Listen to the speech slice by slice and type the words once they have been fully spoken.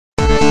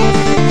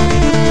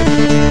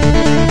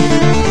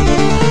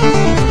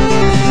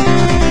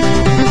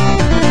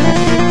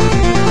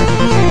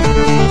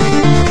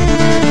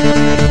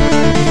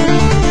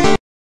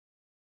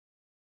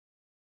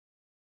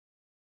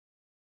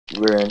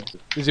We're in.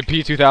 Is it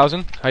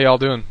P2000? How y'all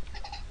doing?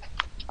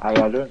 How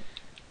y'all doing?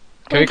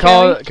 Can we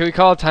call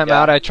a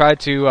timeout? I tried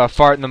to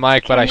fart in the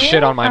mic, but I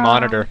shit on my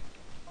monitor.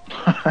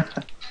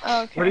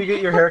 Okay. Where do you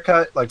get your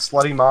haircut? Like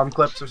slutty mom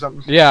clips or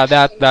something? Yeah,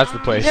 that's the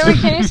place. Joey,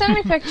 can you send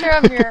me a picture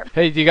of your...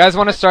 Hey, do you guys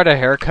want to start a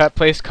haircut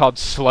place called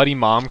Slutty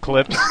Mom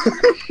Clips?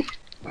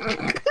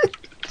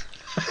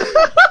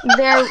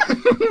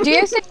 Do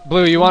you think...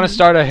 Blue, you want to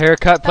start a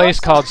haircut place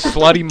called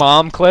Slutty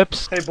Mom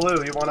Clips? Hey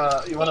Blue, you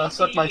wanna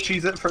suck my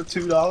Cheez-It for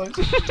 $2?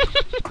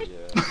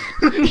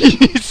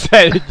 He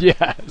said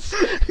yes.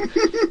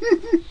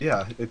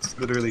 Yeah, it's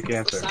literally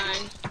cancer.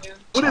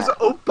 What is?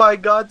 Oh my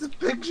God, this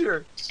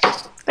picture!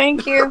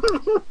 Thank you.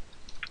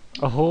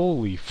 Oh,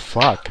 holy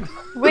fuck.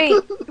 Wait.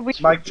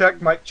 Mic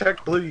check, mic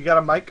check. Blue, you got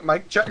a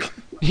mic check?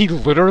 He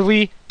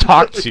literally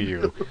talked to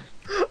you.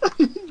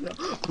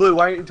 Blue,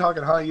 why aren't you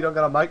talking, huh? You don't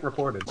got a mic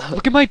reported.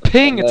 Look at my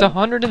ping, it's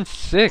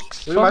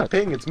 106. Look at my Fuck.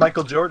 ping, it's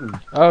Michael Jordan.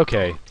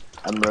 Okay.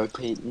 I'm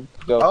rotating.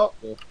 Oh.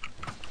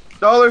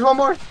 Oh, there's one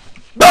more!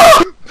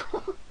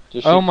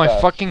 Oh my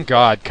fucking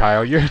god,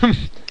 Kyle, you're...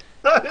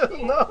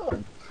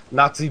 No!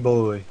 Nazi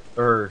boy.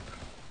 To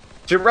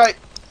your right!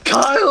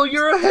 Kyle,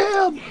 you're a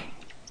ham!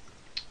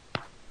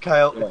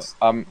 Kyle, it's...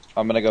 I'm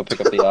gonna go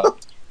pick up the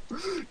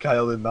app.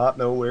 Kyle did not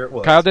know where it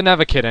was. Kyle didn't have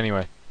a kid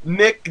anyway.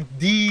 Nick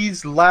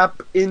D's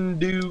Lap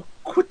Indu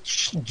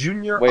Quich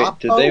Jr. Wait, Oppo?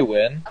 did they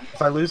win?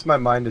 If I lose my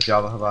mind to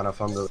Java Havana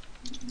Fungus.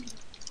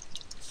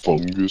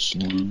 Fungus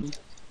Lou.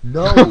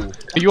 No!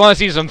 If you want to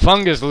see some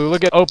fungus, Lou,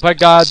 look at Opa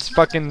God's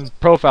fucking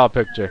profile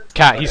picture.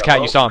 Cat, he's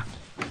cat, you saw him.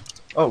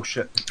 Oh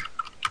shit.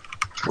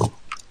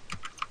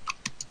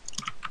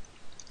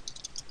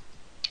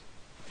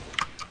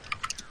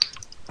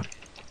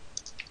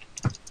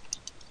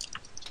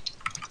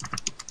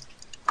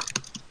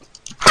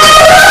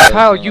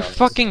 Kyle, you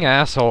fucking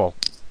asshole.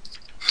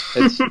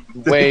 It's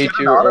way get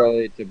an too auto?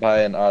 early to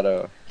buy an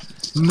auto.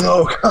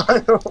 No,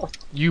 Kyle!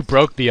 You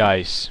broke the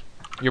ice.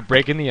 You're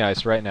breaking the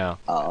ice right now.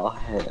 Oh,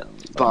 hell.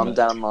 Bomb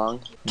down long.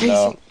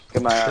 No.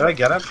 Get my Did auto. I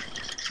get him?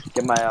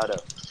 Get my auto.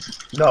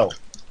 No.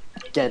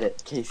 Get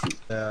it, Casey.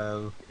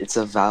 It It's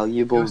a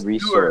valuable was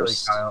resource. too early,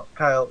 Kyle.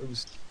 Kyle, it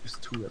was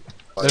too early.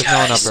 There's no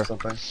one upper.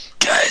 Something.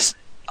 Guys,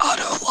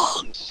 auto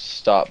long.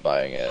 Stop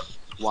buying it.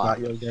 Why? Not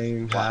your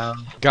game, Kyle.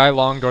 Guy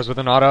long doors with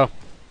an auto.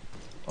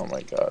 Oh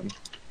my god.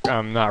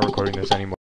 I'm not recording this anymore.